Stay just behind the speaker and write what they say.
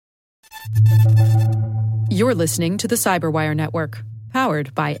You're listening to the Cyberwire Network,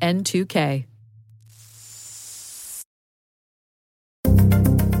 powered by N2K.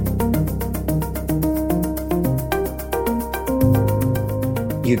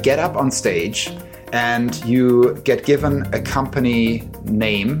 You get up on stage and you get given a company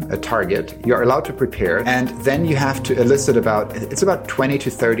name, a target. You're allowed to prepare, and then you have to elicit about 20 to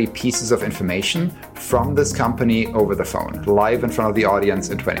 30 pieces of information from this company over the phone, live in front of the audience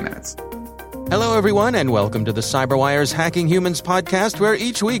in 20 minutes. Hello, everyone, and welcome to the CyberWire's Hacking Humans podcast, where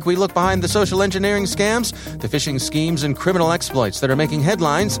each week we look behind the social engineering scams, the phishing schemes, and criminal exploits that are making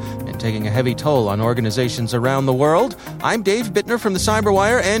headlines and taking a heavy toll on organizations around the world. I'm Dave Bittner from the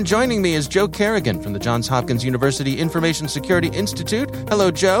CyberWire, and joining me is Joe Carrigan from the Johns Hopkins University Information Security Institute. Hello,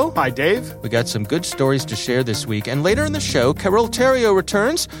 Joe. Hi, Dave. We got some good stories to share this week, and later in the show, Carole Theriault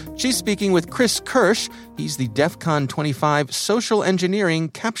returns. She's speaking with Chris Kirsch. He's the DEF CON 25 Social Engineering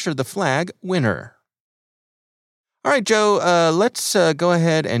Capture the Flag winner. All right, Joe, let's go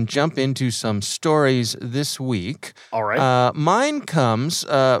ahead and jump into some stories this week. All right. Mine comes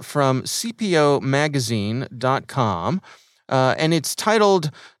from CPOmagazine.com, and it's titled,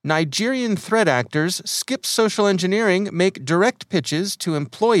 Nigerian Threat Actors Skip Social Engineering, Make Direct Pitches to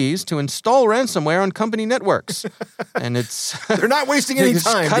Employees to Install Ransomware on Company Networks. And it's... They're not wasting any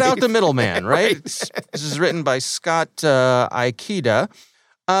time. Cut out the middleman, right? This is written by Scott Ikeda.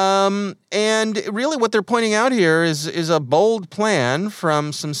 And really what they're pointing out here is a bold plan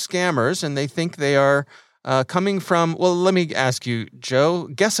from some scammers, and they think they are coming from, well, let me ask you, Joe,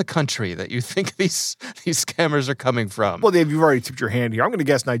 guess a country that you think these scammers are coming from. Well, Dave, you've already tipped your hand here. I'm going to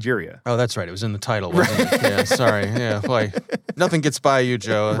guess Nigeria. Oh, that's right. It was in the title, wasn't it? Yeah, sorry. Yeah, boy. Nothing gets by you,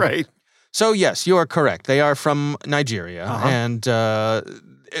 Joe. Right. So, yes, you are correct. They are from Nigeria. Uh-huh. And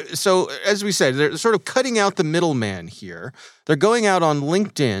so, as we said, they're sort of cutting out the middleman here. They're going out on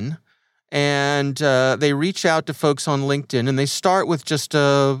LinkedIn, and they reach out to folks on LinkedIn, and they start with just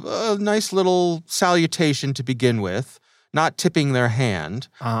a nice little salutation to begin with, not tipping their hand.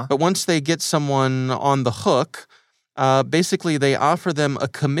 Uh-huh. But once they get someone on the hook, basically they offer them a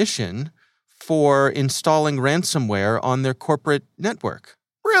commission for installing ransomware on their corporate network.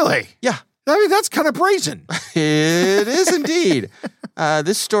 Really? Yeah. I mean, that's kind of brazen. It is indeed.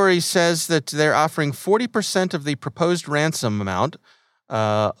 This story says that they're offering 40% of the proposed ransom amount.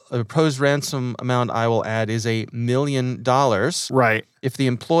 The proposed ransom amount, I will add, is $1 million. Right. If the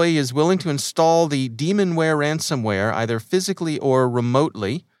employee is willing to install the Demonware ransomware, either physically or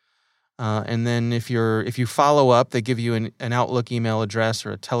remotely, and then if you follow up, they give you an Outlook email address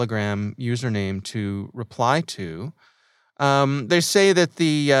or a Telegram username to reply to. They say that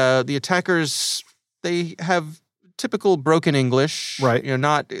the attackers, they have typical broken English, right? You know,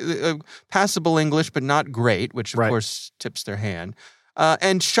 not passable English, but not great, which of course tips their hand.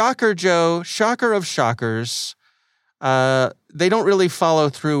 And shocker, Joe, shocker of shockers, they don't really follow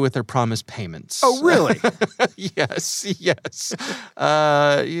through with their promised payments. Oh, really? Yes.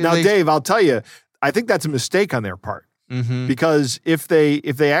 Now, Dave, I'll tell you, I think that's a mistake on their part, because if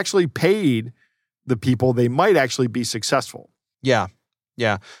they actually paid the people, they might actually be successful. Yeah.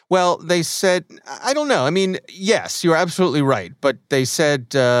 Well, they said, I don't know. I mean, yes, you're absolutely right. But they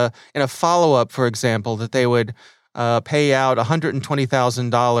said in a follow-up, for example, that they would pay out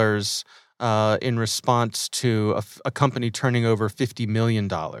 $120,000 in response to a company turning over $50 million.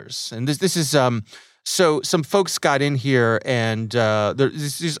 And this is... So some folks got in here, and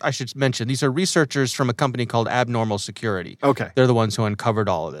I should mention, these are researchers from a company called Abnormal Security. Okay. They're the ones who uncovered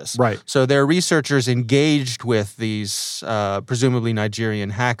all of this. Right. So they're researchers engaged with these presumably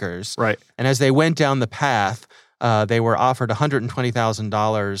Nigerian hackers. Right. And as they went down the path, they were offered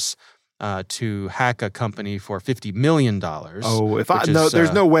 $120,000 to hack a company for $50 million. Oh,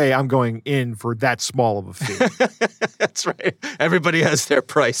 there's no way I'm going in for that small of a fee. That's right. Everybody has their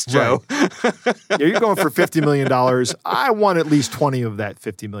price, Joe. Right. Yeah, you're going for $50 million. I want at least 20 of that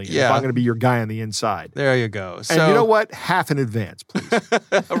 $50 million if I'm going to be your guy on the inside. There you go. And you know what? Half in advance, please.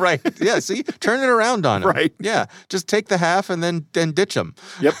 Right. Yeah, see? Turn it around on them. Right. Yeah. Just take the half and then ditch them.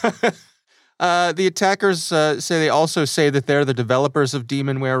 Yep. The attackers they also say that they're the developers of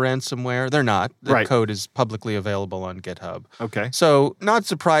Demonware ransomware. They're not. The code is publicly available on GitHub. Okay. So, not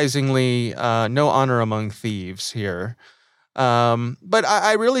surprisingly, no honor among thieves here. But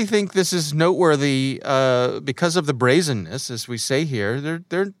I really think this is noteworthy because of the brazenness, as we say here.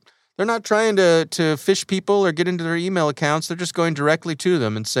 They're not trying to fish people or get into their email accounts. They're just going directly to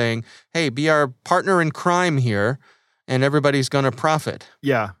them and saying, hey, be our partner in crime here, and everybody's going to profit.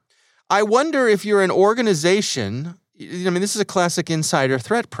 Yeah. I wonder if you're an organization, I mean, this is a classic insider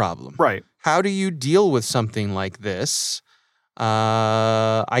threat problem. Right. How do you deal with something like this?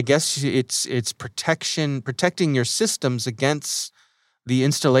 I guess it's protecting your systems against the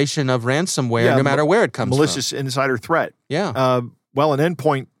installation of ransomware, no matter where it comes malicious from. insider threat. Yeah. Well, an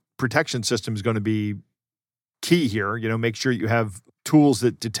endpoint protection system is going to be key here. Make sure you have tools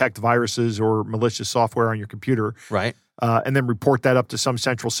that detect viruses or malicious software on your computer. Right. And then report that up to some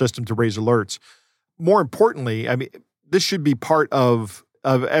central system to raise alerts. More importantly, I mean, this should be part of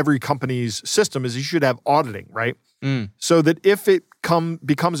every company's system is you should have auditing, right? So that if it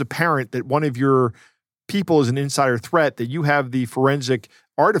becomes apparent that one of your people is an insider threat, that you have the forensic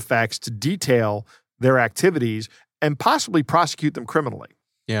artifacts to detail their activities and possibly prosecute them criminally.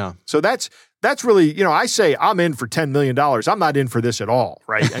 Yeah. So that's really, I say I'm in for $10 million. I'm not in for this at all,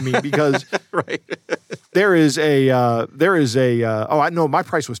 right? I mean, because right. I know my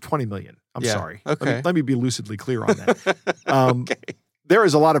price was $20 million. I'm sorry. Okay. Let me be lucidly clear on that. Okay. There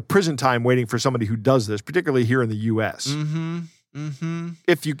is a lot of prison time waiting for somebody who does this, particularly here in the U.S. Mm-hmm. Mm-hmm.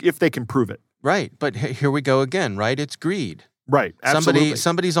 If they can prove it. Right. But here we go again, right? It's greed. Right. Absolutely.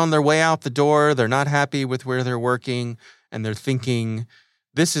 Somebody's on their way out the door. They're not happy with where they're working, and they're thinking,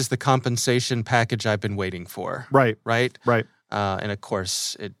 this is the compensation package I've been waiting for. Right. Right? Right. And of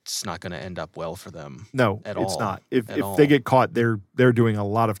course, it's not going to end up well for them. No, at all. It's not. If they get caught, they're doing a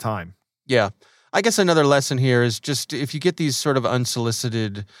lot of time. Yeah. I guess another lesson here is just if you get these sort of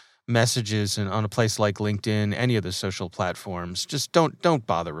unsolicited messages on a place like LinkedIn, any of the social platforms, just don't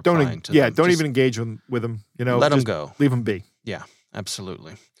bother replying to them. Yeah, don't even engage with them. Let them go. Leave them be. Yeah,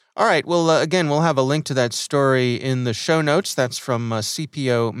 absolutely. All right. Well, again, we'll have a link to that story in the show notes. That's from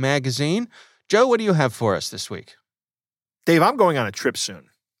CPO Magazine. Joe, what do you have for us this week? Dave, I'm going on a trip soon.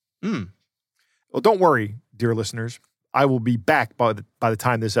 Well, don't worry, dear listeners. I will be back by the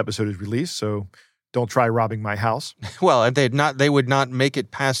time this episode is released, so don't try robbing my house. Well, they would not make it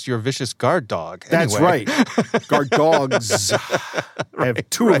past your vicious guard dog. That's anyway. right. Guard dogs. I have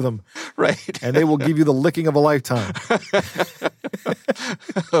two of them. Right. And they will give you the licking of a lifetime.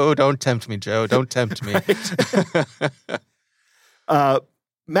 Oh, don't tempt me, Joe. Don't tempt me.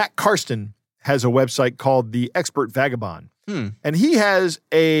 Matt Karsten has a website called The Expert Vagabond. And he has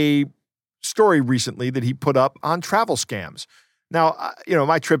a story recently that he put up on travel scams. Now,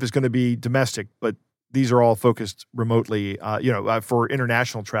 my trip is going to be domestic, but these are all focused remotely, for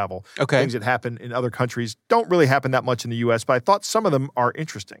international travel. Okay. Things that happen in other countries don't really happen that much in the U.S., but I thought some of them are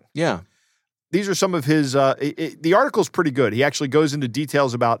interesting. Yeah. These are some of his, the article's pretty good. He actually goes into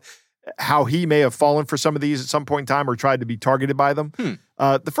details about how he may have fallen for some of these at some point in time or tried to be targeted by them.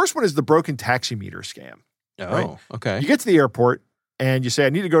 The first one is the broken taxi meter scam. Oh, right? Okay. You get to the airport and you say, I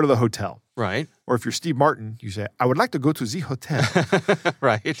need to go to the hotel. Right. Or if you're Steve Martin, you say, I would like to go to the hotel.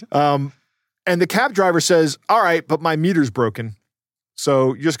 Right. And the cab driver says, all right, but my meter's broken,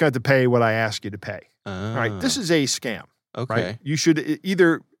 so you're just going to have to pay what I ask you to pay. All right. This is a scam. Okay. Right? You should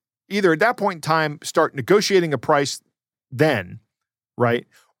either at that point in time start negotiating a price then, right?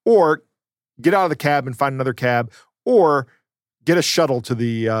 Or get out of the cab and find another cab, or get a shuttle to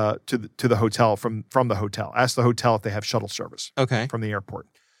the hotel from the hotel. Ask the hotel if they have shuttle service. Okay. From the airport.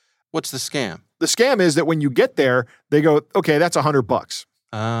 What's the scam? The scam is that when you get there, they go, okay, that's $100.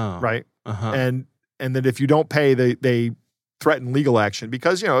 Oh. Right. Uh-huh. And that if you don't pay, they threaten legal action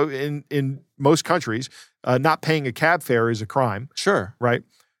because, in most countries, not paying a cab fare is a crime. Sure. Right.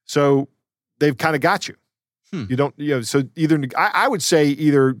 So they've kind of got you. You don't, so either, I would say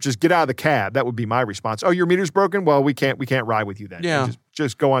either just get out of the cab. That would be my response. Oh, your meter's broken? Well, we can't ride with you then. Yeah.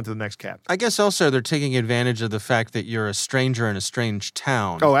 Just go on to the next cab. I guess also they're taking advantage of the fact that you're a stranger in a strange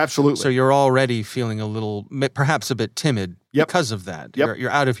town. Oh, absolutely. So you're already feeling a little, perhaps a bit timid because of that. Yep. You're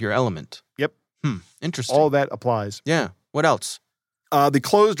out of your element. Yep. Interesting. All that applies. Yeah. What else? The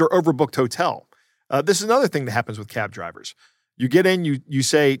closed or overbooked hotel. This is another thing that happens with cab drivers. You get in, you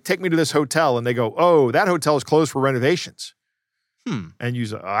say, take me to this hotel, and they go, oh, that hotel is closed for renovations. And you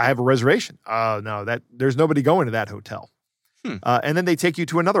say, I have a reservation. No, there's nobody going to that hotel. And then they take you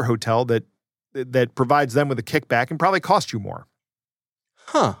to another hotel that provides them with a kickback and probably cost you more.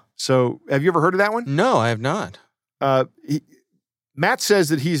 Huh. So have you ever heard of that one? No, I have not. Matt says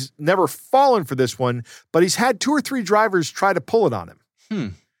that he's never fallen for this one, but he's had 2 or 3 drivers try to pull it on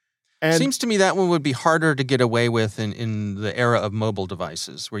him. And seems to me that one would be harder to get away with in the era of mobile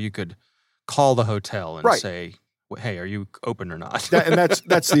devices, where you could call the hotel and say, "Hey, are you open or not?"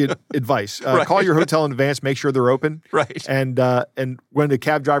 That's the advice. Call your hotel in advance, make sure they're open. Right. And when the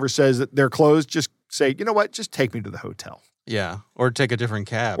cab driver says that they're closed, just say, you know what, just take me to the hotel. Yeah, or take a different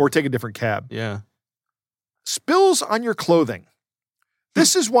cab. Yeah. Spills on your clothing.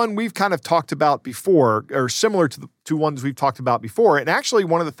 This is one we've kind of talked about before, or similar to ones we've talked about before. And actually,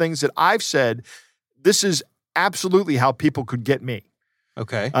 one of the things that I've said, this is absolutely how people could get me.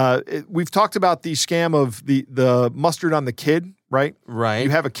 Okay. We've talked about the scam of the mustard on the kid, right? Right. You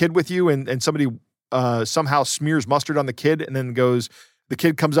have a kid with you and somebody somehow smears mustard on the kid and then the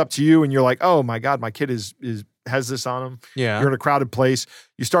kid comes up to you and you're like, oh my God, my kid has this on him. Yeah. You're in a crowded place.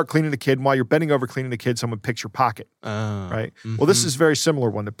 You start cleaning the kid, and while you're bending over cleaning the kid, someone picks your pocket, right? Mm-hmm. Well, this is a very similar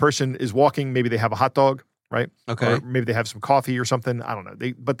one. The person is walking, maybe they have a hot dog, right? Okay. Or maybe they have some coffee or something. I don't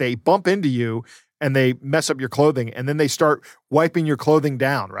know. But they bump into you and they mess up your clothing, and then they start wiping your clothing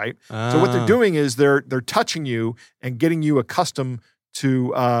down, right? So what they're doing is they're touching you and getting you accustomed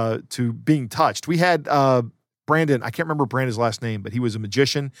to being touched. We had Brandon, I can't remember Brandon's last name, but he was a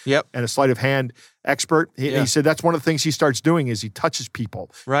magician and a sleight of hand expert. He said that's one of the things he starts doing is he touches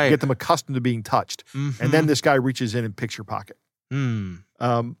people, right? Get them accustomed to being touched. Mm-hmm. And then this guy reaches in and picks your pocket.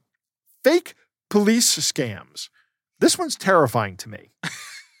 Mm. Fake police scams. This one's terrifying to me.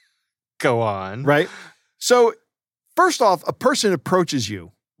 Go on. Right? So first off, a person approaches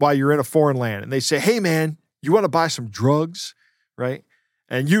you while you're in a foreign land and they say, hey man, you want to buy some drugs? Right?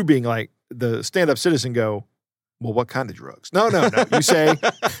 And you being like the stand-up citizen go, well, what kind of drugs? No.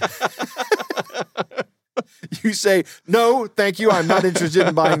 You say, no, thank you. I'm not interested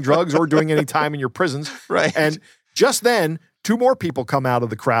in buying drugs or doing any time in your prisons. Right. And just then, 2 more people come out of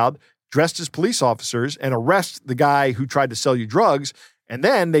the crowd dressed as police officers and arrest the guy who tried to sell you drugs. And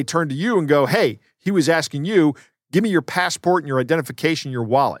then they turn to you and go, hey, he was asking you, give me your passport and your identification, your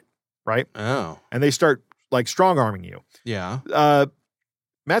wallet. Right? Oh. And they start like strong-arming you. Yeah.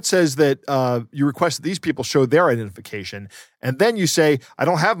 Matt says that you request that these people show their identification, and then you say, I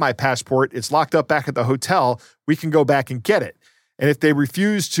don't have my passport. It's locked up back at the hotel. We can go back and get it. And if they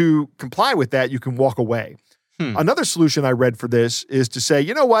refuse to comply with that, you can walk away. Another solution I read for this is to say,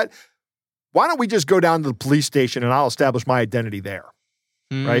 you know what? Why don't we just go down to the police station and I'll establish my identity there,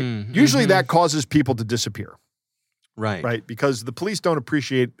 right? Usually that causes people to disappear. Right? Because the police don't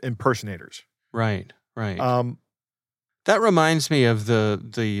appreciate impersonators. Right. That reminds me of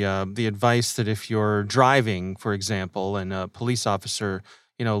the advice that if you're driving, for example, and a police officer,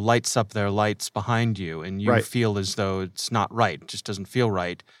 lights up their lights behind you and you feel as though it's not right, it just doesn't feel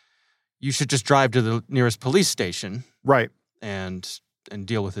right, you should just drive to the nearest police station. Right. And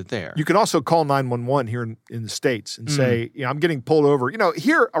deal with it there. You can also call 911 here in the States and say, I'm getting pulled over.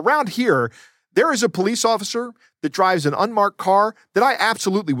 Around here, there is a police officer that drives an unmarked car that I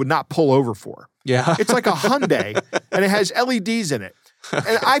absolutely would not pull over for. Yeah. It's like a Hyundai, and it has LEDs in it.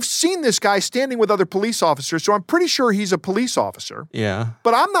 And I've seen this guy standing with other police officers, so I'm pretty sure he's a police officer. Yeah.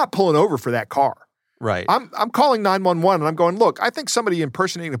 But I'm not pulling over for that car. Right. I'm calling 911, and I'm going, look, I think somebody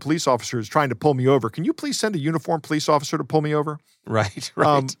impersonating a police officer is trying to pull me over. Can you please send a uniformed police officer to pull me over? Right.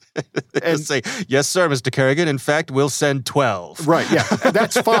 And say, yes, sir, Mr. Kerrigan. In fact, we'll send 12. Right, yeah.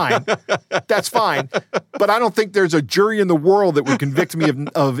 That's fine. That's fine. But I don't think there's a jury in the world that would convict me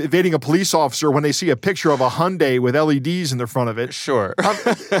of evading a police officer when they see a picture of a Hyundai with LEDs in the front of it. Sure.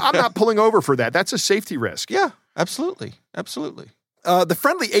 I'm not pulling over for that. That's a safety risk. Yeah, absolutely. Absolutely. The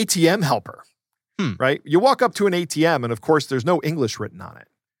friendly ATM helper. Right? You walk up to an ATM, and of course, there's no English written on it.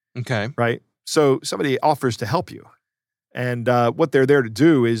 Okay. Right? So somebody offers to help you. And what they're there to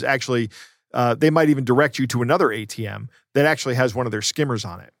do is actually, they might even direct you to another ATM that actually has one of their skimmers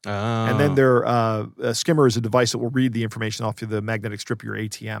on it. Oh. And then their a skimmer is a device that will read the information off of the magnetic strip of your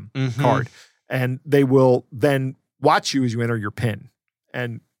ATM card. And they will then watch you as you enter your PIN.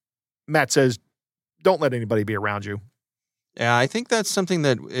 And Matt says, don't let anybody be around you. Yeah, I think that's something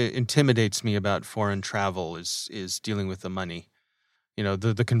that intimidates me about foreign travel is dealing with the money.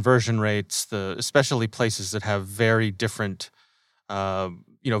 The conversion rates, especially places that have very different,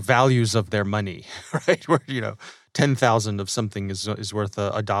 values of their money, right? Where, 10,000 of something is worth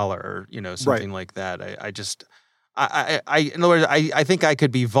 $1 or, something like that. In other words, I think I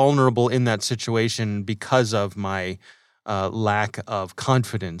could be vulnerable in that situation because of my lack of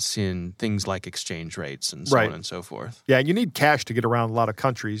confidence in things like exchange rates and so on and so forth. Yeah, and you need cash to get around a lot of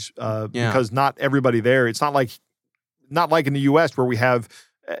countries because not everybody there. It's not like in the U.S. where we have,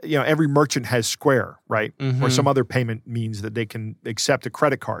 every merchant has Square, right? Or some other payment means that they can accept a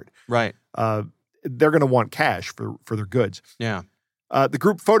credit card. Right. They're going to want cash for their goods. Yeah. The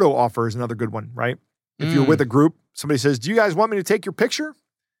group photo offer is another good one, right? If you're with a group, somebody says, do you guys want me to take your picture?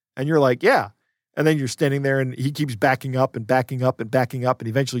 And you're like, yeah. And then you're standing there and he keeps backing up and backing up and backing up and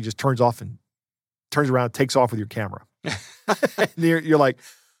eventually just turns around and takes off with your camera. And you're like,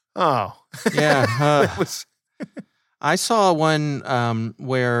 oh. Yeah. I saw one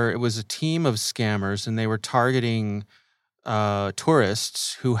where it was a team of scammers and they were targeting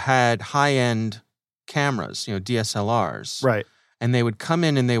tourists who had high-end cameras, DSLRs. Right. and they would come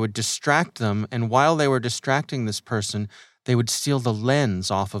in and they would distract them. And while they were distracting this person, they would steal the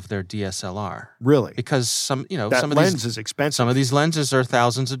lens off of their DSLR. Really? Because some of lens these is expensive. Some of these lenses are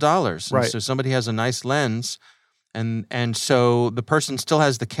thousands of dollars. Right. And so somebody has a nice lens, and so the person still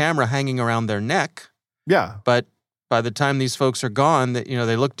has the camera hanging around their neck. Yeah. But by the time these folks are gone, that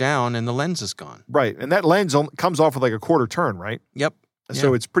they look down and the lens is gone. Right. And that lens comes off with like a quarter turn, right? Yep.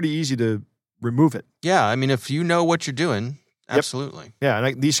 So it's pretty easy to remove it. Yeah. I mean, if you know what you're doing, absolutely. Yeah.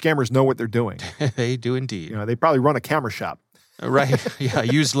 And these scammers know what they're doing. They do indeed. They probably run a camera shop. Right. Yeah.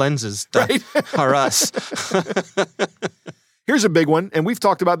 Used lenses right. are us. Here's a big one. And we've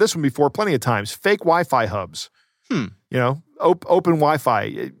talked about this one before plenty of times. Fake Wi-Fi hubs. Open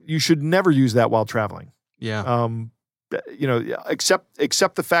Wi-Fi. You should never use that while traveling. Yeah. Except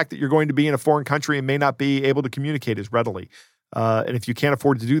the fact that you're going to be in a foreign country and may not be able to communicate as readily. And if you can't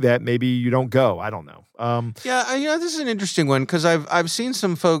afford to do that, maybe you don't go. I don't know. This is an interesting one because I've seen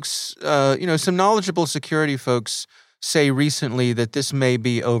some folks, some knowledgeable security folks say recently that this may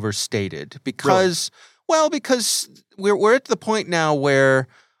be overstated because we're at the point now where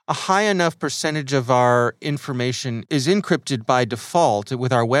a high enough percentage of our information is encrypted by default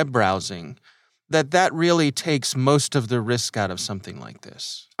with our web browsing that really takes most of the risk out of something like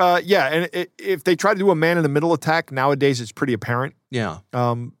this. And if they try to do a man-in-the-middle attack, nowadays it's pretty apparent. Yeah.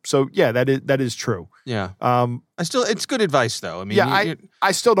 That is true. Yeah. It's good advice, though. I mean,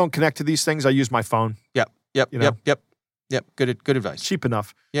 I still don't connect to these things. I use my phone. Yep. Good advice. Cheap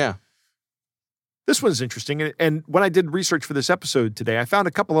enough. Yeah. This one's interesting, and when I did research for this episode today, I found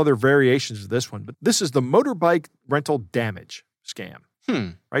a couple other variations of this one, but this is the motorbike rental damage scam.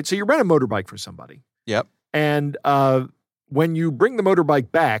 Right? So you rent a motorbike for somebody. Yep. And when you bring the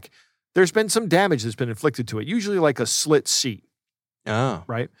motorbike back, there's been some damage that's been inflicted to it, usually like a slit seat. Oh.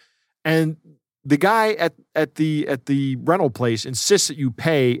 Right? And the guy at the rental place insists that you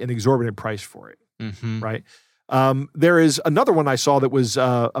pay an exorbitant price for it. Mm-hmm. Right? There is another one I saw that was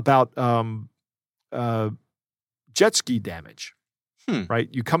about jet ski damage. Right?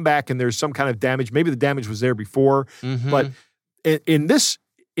 You come back and there's some kind of damage. Maybe the damage was there before, but in this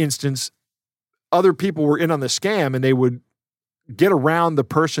instance, other people were in on the scam and they would get around the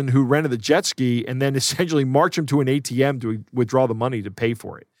person who rented the jet ski and then essentially march them to an ATM to withdraw the money to pay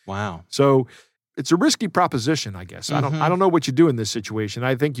for it. Wow. So it's a risky proposition, I guess. I don't know what you do in this situation.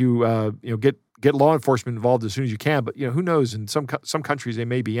 I think you get law enforcement involved as soon as you can, but who knows? In some countries they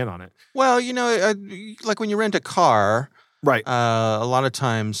may be in on it. Well, like when you rent a car, right? A lot of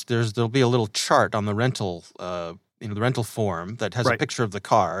times there'll be a little chart on the rental the rental form that has a picture of the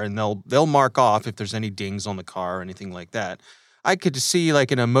car, and they'll mark off if there's any dings on the car or anything like that. I could see,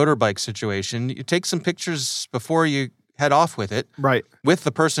 like in a motorbike situation, you take some pictures before you head off with it, right? With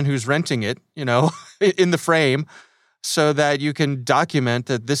the person who's renting it, in the frame, so that you can document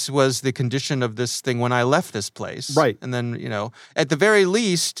that this was the condition of this thing when I left this place, right? And then at the very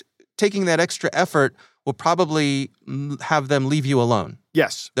least, taking that extra effort will probably have them leave you alone.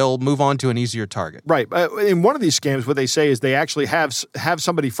 Yes. They'll move on to an easier target. Right. In one of these scams, what they say is they actually have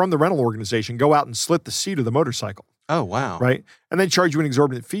somebody from the rental organization go out and slit the seat of the motorcycle. Oh, wow. Right. And then charge you an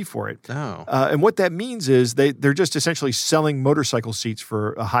exorbitant fee for it. Oh. And what that means is they're just essentially selling motorcycle seats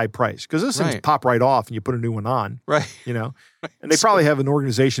for a high price because those things pop right off and you put a new one on. Right. And they probably have an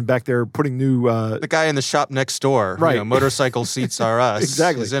organization back there putting new... the guy in the shop next door. Right. Motorcycle Seats Are Us.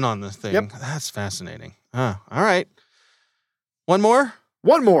 Exactly. Is in on the thing. Yep. That's fascinating. All right. One more?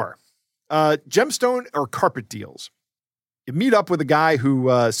 One more. Gemstone or carpet deals. You meet up with a guy who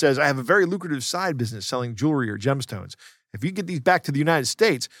says, I have a very lucrative side business selling jewelry or gemstones. If you get these back to the United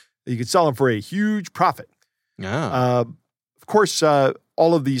States, you could sell them for a huge profit. Yeah. Of course, all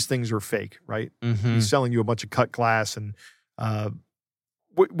of these things are fake, right? Mm-hmm. He's selling you a bunch of cut glass. And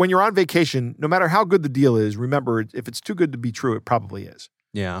when you're on vacation, no matter how good the deal is, remember, if it's too good to be true, it probably is.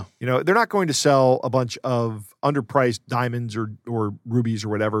 Yeah. They're not going to sell a bunch of underpriced diamonds or rubies or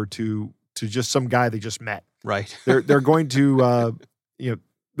whatever to just some guy they just met. Right. They're going to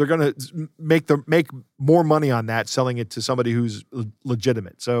they're going to make more money on that selling it to somebody who's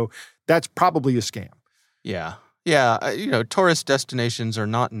legitimate. So that's probably a scam. Yeah. Yeah. Tourist destinations are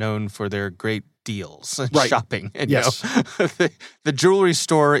not known for their great deals and shopping. And, yes. The jewelry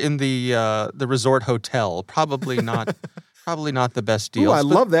store in the resort hotel probably not. Probably not the best deals. Ooh, I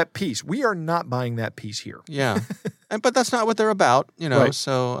love that piece. We are not buying that piece here. Yeah, but that's not what they're about, Right.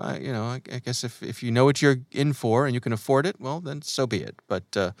 So, I guess if you know what you're in for and you can afford it, well, then so be it.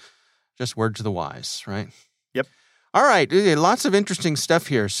 But just word to the wise, right? Yep. All right, lots of interesting stuff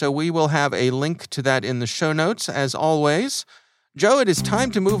here. So we will have a link to that in the show notes, as always. Joe, it is time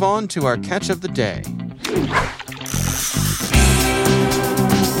to move on to our catch of the day.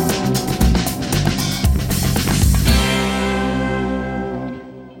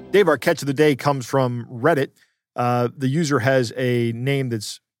 Dave, our catch of the day comes from Reddit. The user has a name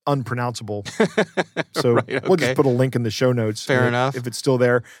that's unpronounceable. So Right, okay. we'll just put a link in the show notes. Fair enough. If it's still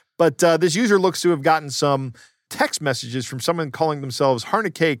there. But this user looks to have gotten some text messages from someone calling themselves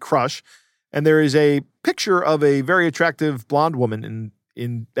Harnike Crush. And there is a picture of a very attractive blonde woman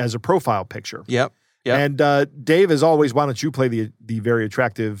in as a profile picture. Yep. And Dave, as always, why don't you play the very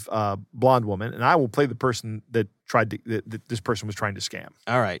attractive blonde woman, and I will play the person that that this person was trying to scam.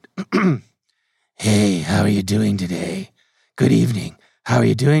 All right. Hey, how are you doing today? Good evening. How are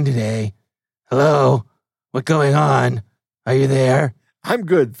you doing today? Hello? What's going on? Are you there? I'm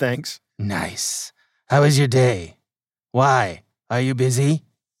good, thanks. Nice. How was your day? Why? Are you busy?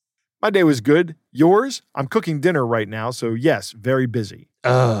 My day was good. Yours? I'm cooking dinner right now, so yes, very busy.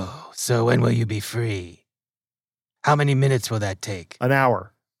 Oh, so when will you be free? How many minutes will that take? An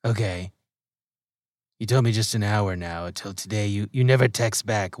hour. Okay. You told me just an hour now. Until today, you never text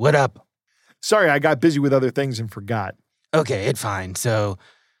back. What up? Sorry, I got busy with other things and forgot. Okay, it's fine. So,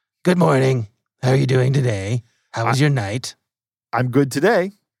 good morning. How are you doing today? How was your night? I'm good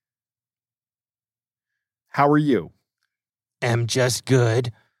today. How are you? Am just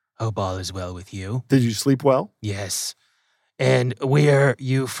good. Hope all is well with you. Did you sleep well? Yes. And where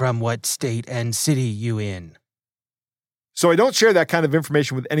you from? What state and city you in? So I don't share that kind of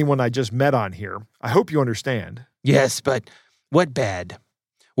information with anyone I just met on here. I hope you understand. Yes, but what bad?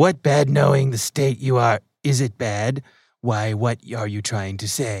 What bad knowing the state you are? Is it bad? Why, what are you trying to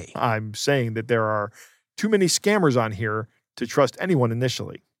say? I'm saying that there are too many scammers on here to trust anyone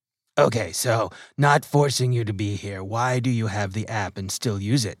initially. Okay, so not forcing you to be here. Why do you have the app and still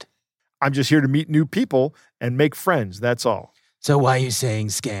use it? I'm just here to meet new people and make friends, that's all. So why are you saying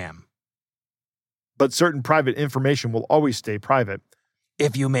scam? But certain private information will always stay private.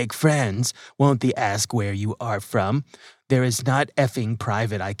 If you make friends, won't they ask where you are from? There is not effing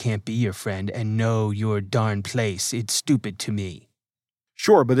private. I can't be your friend and know your darn place. It's stupid to me.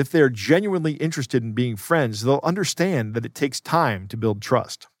 Sure, but if they're genuinely interested in being friends, they'll understand that it takes time to build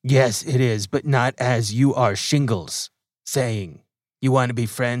trust. Yes, it is, but not as you are Shingles saying. You want to be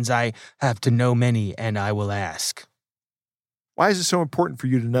friends? I have to know many, and I will ask. Why is it so important for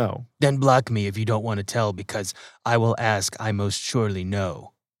you to know? Then block me if you don't want to tell, because I will ask. I most surely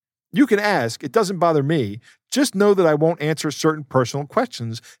know. You can ask. It doesn't bother me. Just know that I won't answer certain personal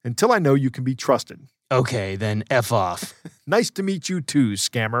questions until I know you can be trusted. Okay, then F off. Nice to meet you too,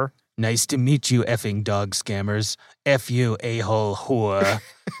 scammer. Nice to meet you, effing dog scammers. F you, a-hole whore.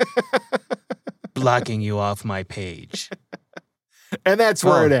 Blocking you off my page. And that's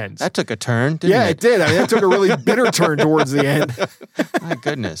where it ends. That took a turn, didn't it? Yeah, it did. I mean, that took a really bitter turn towards the end. My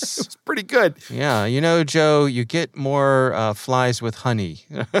goodness. It's pretty good. Yeah, you know, Joe, you get more flies with honey.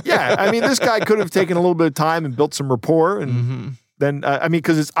 Yeah, I mean, this guy could have taken a little bit of time and built some rapport. And then, I mean,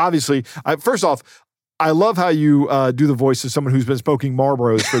 because it's obviously, first off, I love how you do the voice of someone who's been smoking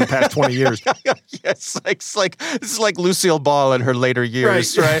Marlboros for the past 20 years. Yes, this is like Lucille Ball in her later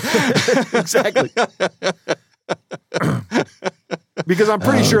years, right? Exactly. Because I'm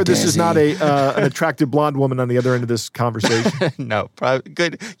pretty sure this is not an attractive blonde woman on the other end of this conversation. No,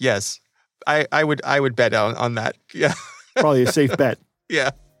 good. Yes, I would bet on that. Yeah, probably a safe bet. Yeah.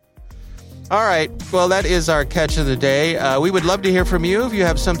 All right. Well, that is our catch of the day. We would love to hear from you. If you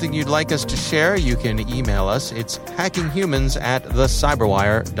have something you'd like us to share, you can email us. It's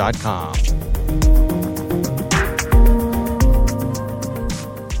hackinghumans@thecyberwire.com.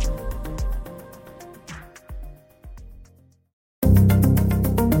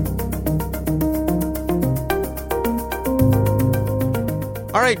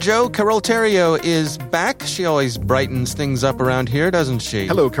 All right, Joe, Carol Theriault is back. She always brightens things up around here, doesn't she?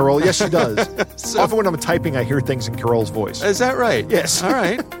 Hello, Carol. Yes, she does. Often when I'm typing, I hear things in Carol's voice. Is that right? Yes. All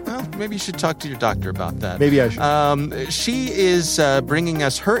right. Well, maybe you should talk to your doctor about that. Maybe I should. She is bringing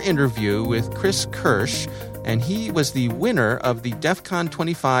us her interview with Chris Kirsch, and he was the winner of the DEF CON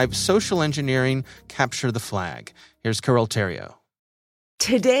 25 Social Engineering Capture the Flag. Here's Carol Theriault.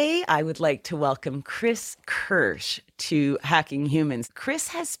 Today, I would like to welcome Chris Kirsch to Hacking Humans. Chris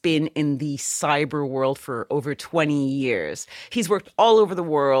has been in the cyber world for over 20 years. He's worked all over the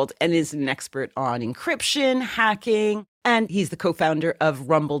world and is an expert on encryption, hacking, and he's the co-founder of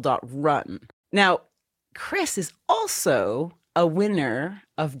Rumble.Run. Now, Chris is also a winner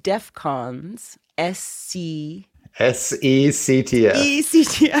of DEF CON's SECTF.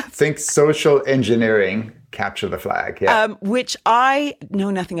 ECTF. Think social engineering, capture the flag. Yeah. Which I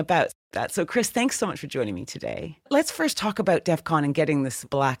know nothing about that. So Chris, thanks so much for joining me today. Let's first talk about DEF CON and getting this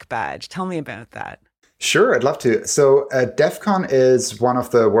black badge. Tell me about that. Sure, I'd love to. So DEF CON is one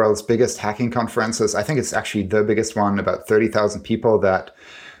of the world's biggest hacking conferences. I think it's actually the biggest one, about 30,000 people that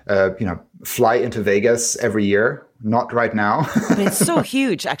fly into Vegas every year. Not right now. But it's so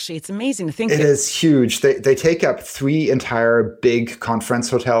huge, actually. It's amazing to think. It is huge. They take up 3 entire big conference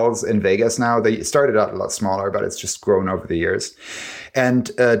hotels in Vegas now. They started out a lot smaller, but it's just grown over the years.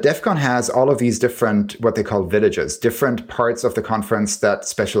 And DEF CON has all of these different, what they call villages, different parts of the conference that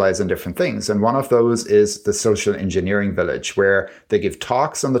specialize in different things. And one of those is the social engineering village, where they give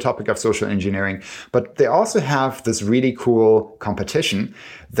talks on the topic of social engineering. But they also have this really cool competition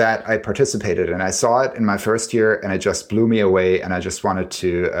that I participated in. I saw it in my first year and it just blew me away. And I just wanted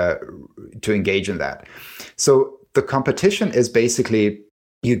to engage in that. So the competition is basically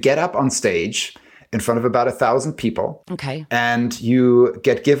you get up on stage in front of about 1,000 people. Okay. And you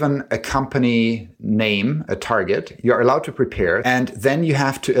get given a company name, a target. You're allowed to prepare. And then you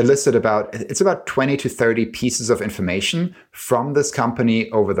have to elicit about 20 to 30 pieces of information from this company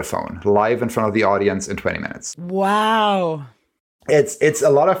over the phone, live in front of the audience in 20 minutes. Wow. It's a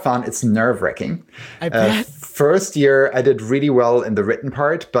lot of fun. It's nerve-wracking. I bet. First year, I did really well in the written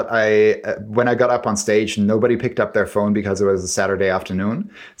part, but when I got up on stage, nobody picked up their phone because it was a Saturday afternoon.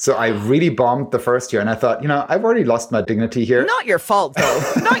 So I really bombed the first year, and I thought, I've already lost my dignity here. Not your fault, though.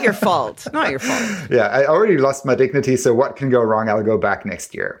 Not your fault. Not your fault. Yeah, I already lost my dignity, so what can go wrong? I'll go back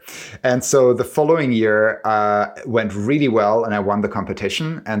next year. And so the following year went really well, and I won the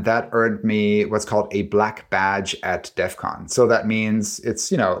competition, and that earned me what's called a black badge at DEF CON. So that means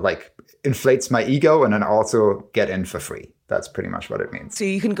it's, inflates my ego and then also get in for free. That's pretty much what it means. So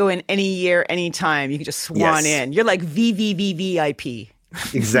you can go in any year, anytime. You can just swan in. You're like VVVVIP.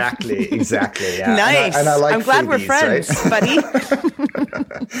 Exactly. Yeah. Nice. And I like I'm glad we're freebies, friends, buddy.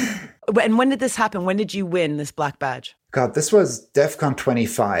 And when did this happen? When did you win this black badge? God, this was DEF CON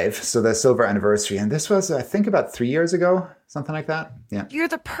 25, so the silver anniversary. And this was, I think, about 3 years ago, something like that. Yeah. You're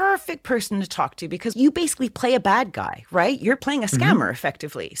the perfect person to talk to because you basically play a bad guy, right? You're playing a scammer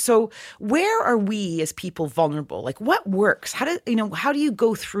effectively. So where are we as people vulnerable? Like what works? How do you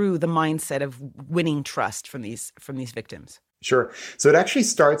go through the mindset of winning trust from these victims? Sure. So it actually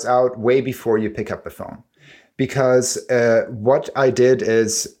starts out way before you pick up the phone. Because what I did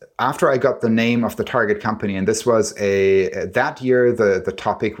is after I got the name of the target company, and this was that year, the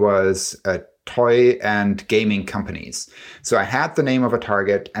topic was toy and gaming companies. So I had the name of a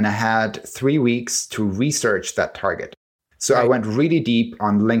target and I had 3 weeks to research that target. So I went really deep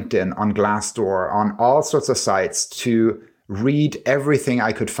on LinkedIn, on Glassdoor, on all sorts of sites to read everything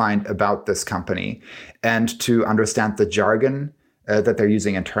I could find about this company and to understand the jargon that they're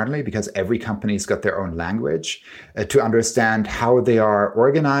using internally, because every company's got their own language, to understand how they are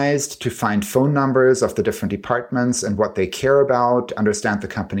organized, to find phone numbers of the different departments and what they care about, understand the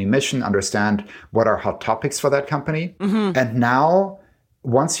company mission, understand what are hot topics for that company. Mm-hmm. And now,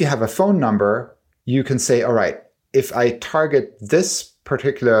 once you have a phone number, you can say, all right, if I target this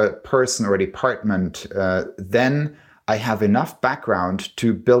particular person or department, then I have enough background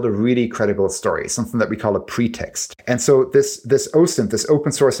to build a really credible story, something that we call a pretext. And so this OSINT, this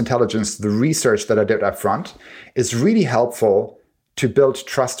open source intelligence, the research that I did up front is really helpful to build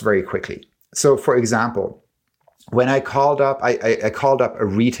trust very quickly. So for example, when I called up, I called up a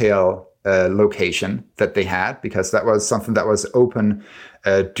retail location that they had, because that was something that was open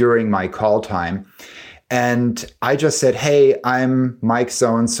during my call time. And I just said, hey, I'm Mike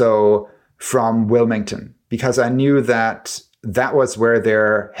so-and-so from Wilmington, because I knew that was where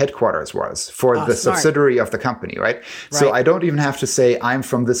their headquarters was for the subsidiary of the company, right? So I don't even have to say I'm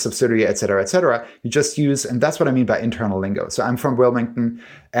from this subsidiary, et cetera, et cetera. You just use, and that's what I mean by internal lingo. So I'm from Wilmington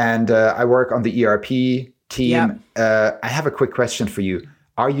and I work on the ERP team. I have a quick question for you.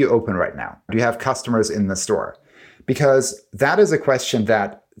 Are you open right now? Do you have customers in the store? Because that is a question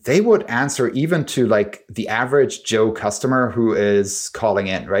that they would answer even to like the average Joe customer who is calling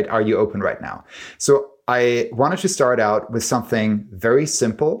in, right? Are you open right now? So I wanted to start out with something very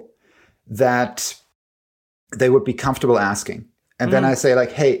simple that they would be comfortable asking. And then I say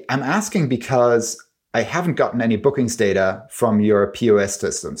like, hey, I'm asking because I haven't gotten any bookings data from your POS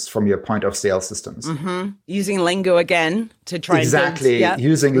systems, from your point of sale systems. Mm-hmm. Using lingo again to try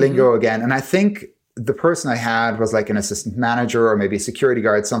using lingo again. And I think the person I had was like an assistant manager or maybe a security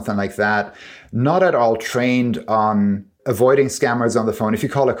guard, something like that. Not at all trained on avoiding scammers on the phone. If you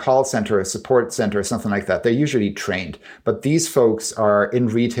call a call center, a support center, something like that, they're usually trained. But these folks are in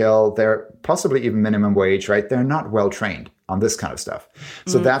retail. They're possibly even minimum wage, right? They're not well trained on this kind of stuff.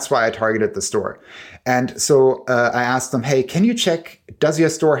 So that's why I targeted the store. And so I asked them, hey, can you check, does your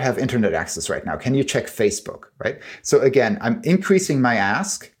store have internet access right now? Can you check Facebook, right? So again, I'm increasing my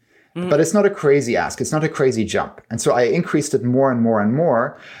ask. But it's not a crazy ask. It's not a crazy jump. And so I increased it more and more and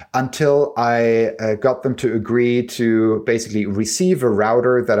more until I got them to agree to basically receive a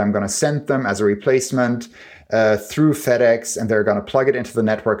router that I'm going to send them as a replacement through FedEx, and they're going to plug it into the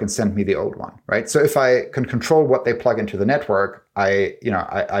network and send me the old one, right? So if I can control what they plug into the network, I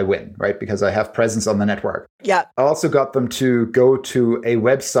win, right? Because I have presence on the network. Yeah. I also got them to go to a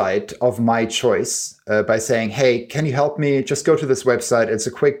website of my choice by saying, hey, can you help me? Just go to this website. It's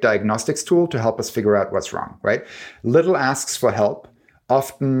a quick diagnostics tool to help us figure out what's wrong, right? Little asks for help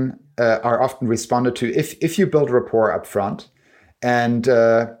are often responded to if you build rapport up front. And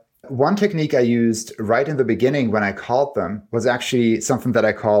one technique I used right in the beginning when I called them was actually something that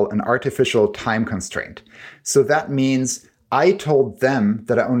I call an artificial time constraint. So that means I told them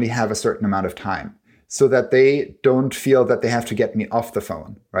that I only have a certain amount of time so that they don't feel that they have to get me off the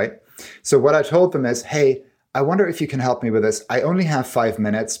phone, right? So what I told them is, hey, I wonder if you can help me with this. I only have 5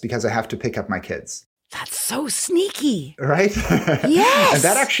 minutes because I have to pick up my kids. That's so sneaky. Right? Yes. And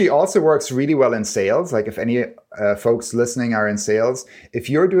that actually also works really well in sales. Like if any folks listening are in sales, if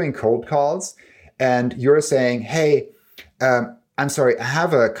you're doing cold calls and you're saying, hey, I'm sorry, I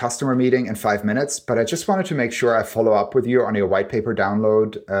have a customer meeting in 5 minutes, but I just wanted to make sure I follow up with you on your white paper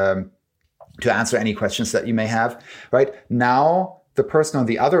download to answer any questions that you may have, right? Now, the person on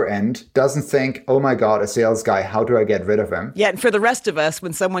the other end doesn't think, oh my God, a sales guy, how do I get rid of him? Yeah, and for the rest of us,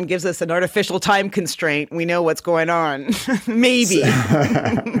 when someone gives us an artificial time constraint, we know what's going on. Maybe.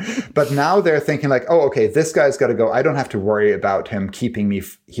 But now they're thinking like, oh, okay, this guy's got to go. I don't have to worry about him keeping me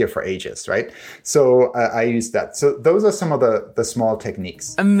here for ages, right? So I use that. So those are some of the small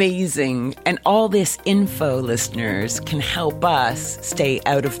techniques. Amazing. And all this info, listeners, can help us stay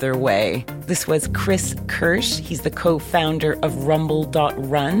out of their way. This was Chris Kirsch. He's the co-founder of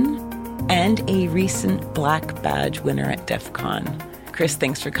Rumble.Run and a recent Black Badge winner at DEF CON. Chris,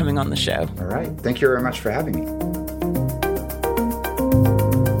 thanks for coming on the show. All right. Thank you very much for having me.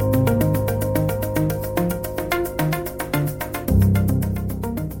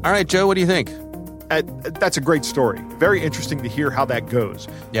 All right, Joe, what do you think? That's a great story. Very interesting to hear how that goes.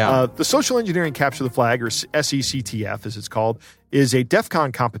 Yeah. The Social Engineering Capture the Flag, or SECTF as it's called, is a DEF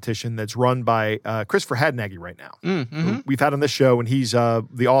CON competition that's run by Christopher Hadnagy right now. Mm-hmm. We've had on this show, and he's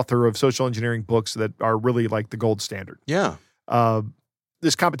the author of social engineering books that are really like the gold standard. Yeah.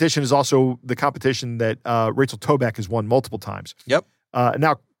 This competition is also the competition that Rachel Toback has won multiple times. Yep.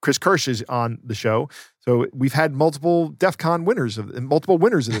 Now, Chris Kirsch is on the show. So we've had multiple DEF CON winners of this,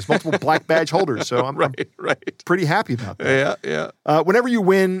 multiple Black Badge holders. So I'm pretty happy about that. Yeah. Whenever you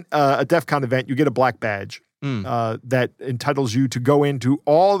win a DEF CON event, you get a Black Badge that entitles you to go into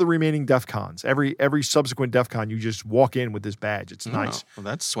all the remaining DEF CONs. Every subsequent DEF CON, you just walk in with this badge. It's nice. Well,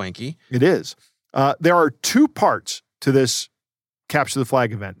 that's swanky. It is. There are two parts to this Capture the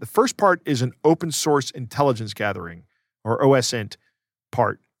Flag event. The first part is an open source intelligence gathering, or OSINT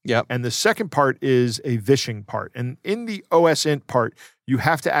part. Yep. And the second part is a vishing part. And in the OSINT part, you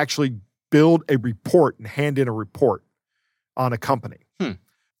have to actually build a report and hand in a report on a company.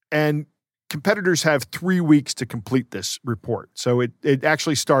 And competitors have 3 weeks to complete this report. So it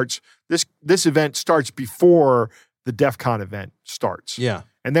actually starts, this event starts before the DEF CON event starts. Yeah.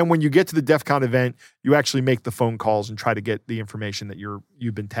 And then when you get to the DEF CON event, you actually make the phone calls and try to get the information that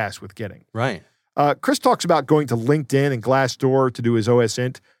you've been tasked with getting. Right. Chris talks about going to LinkedIn and Glassdoor to do his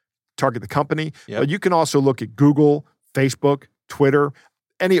OSINT, target the company. Yep. But you can also look at Google, Facebook, Twitter,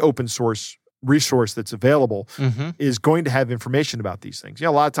 any open source resource that's available is going to have information about these things. A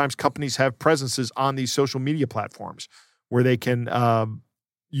lot of times companies have presences on these social media platforms where they can,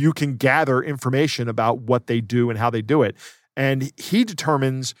 you can gather information about what they do and how they do it. And he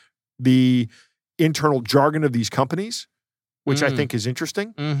determines the internal jargon of these companies, which I think is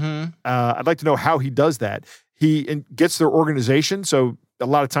interesting. I'd like to know how he does that. He gets their organization. So a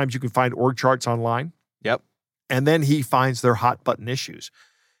lot of times you can find org charts online. Yep. And then he finds their hot button issues.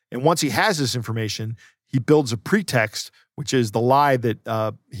 And once he has this information, he builds a pretext, which is the lie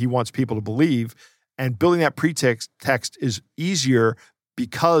that he wants people to believe. And building that pretext is easier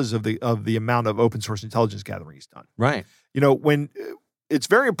because of the amount of open source intelligence gathering he's done. Right. When it's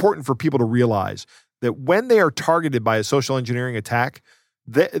very important for people to realize that when they are targeted by a social engineering attack,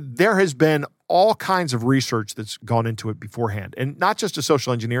 there has been all kinds of research that's gone into it beforehand. And not just a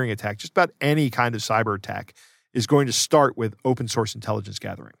social engineering attack, just about any kind of cyber attack is going to start with open source intelligence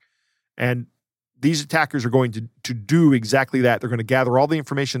gathering. And these attackers are going to do exactly that. They're going to gather all the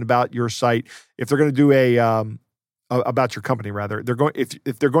information about your site. If they're going to do about your company rather,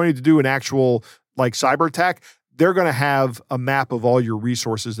 if they're going to do an actual like cyber attack, they're going to have a map of all your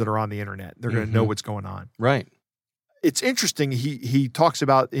resources that are on the internet. They're going to know what's going on. Right. it's interesting. He talks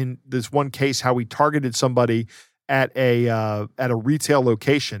about in this one case how he targeted somebody at a retail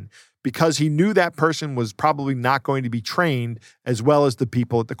location because he knew that person was probably not going to be trained as well as the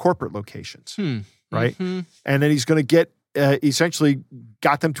people at the corporate locations, right? Mm-hmm. And then he's going to get essentially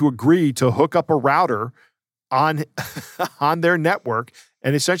got them to agree to hook up a router on their network,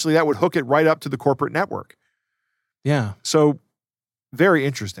 and essentially that would hook it right up to the corporate network. Yeah. So very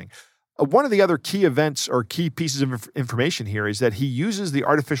interesting. One of the other key events or key pieces of information here is that he uses the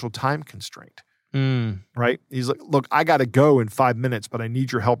artificial time constraint. Right? He's like, look, I got to go in 5 minutes, but I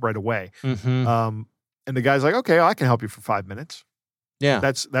need your help right away. Mm-hmm. And the guy's like, okay, I can help you for 5 minutes. Yeah.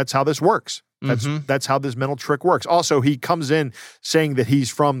 That's how this works. That's how this mental trick works. Also, he comes in saying that he's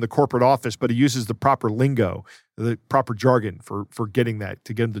from the corporate office, but he uses the proper lingo, the proper jargon for getting that,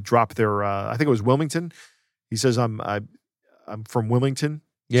 to get him to drop their, I think it was Wilmington. He says, I'm from Wilmington.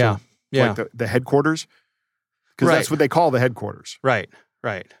 Yeah. So, like the headquarters. Because that's what they call the headquarters. Right.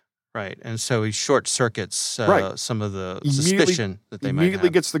 And so he short circuits some of the suspicion that they might have. Immediately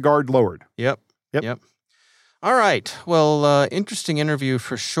gets the guard lowered. Yep. All right. Well, interesting interview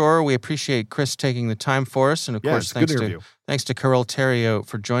for sure. We appreciate Chris taking the time for us. And of course, thanks to Carole Theriault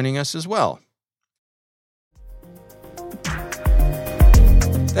for joining us as well.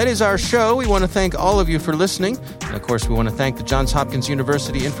 That is our show. We want to thank all of you for listening. And of course, we want to thank the Johns Hopkins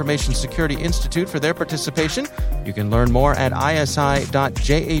University Information Security Institute for their participation. You can learn more at isi.jhu.edu.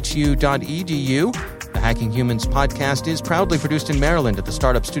 The Hacking Humans podcast is proudly produced in Maryland at the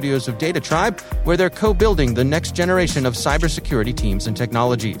startup studios of Data Tribe, where they're co-building the next generation of cybersecurity teams and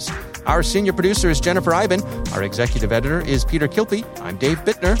technologies. Our senior producer is Jennifer Iben. Our executive editor is Peter Kilpie. I'm Dave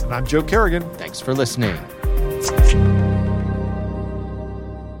Bittner. And I'm Joe Kerrigan. Thanks for listening.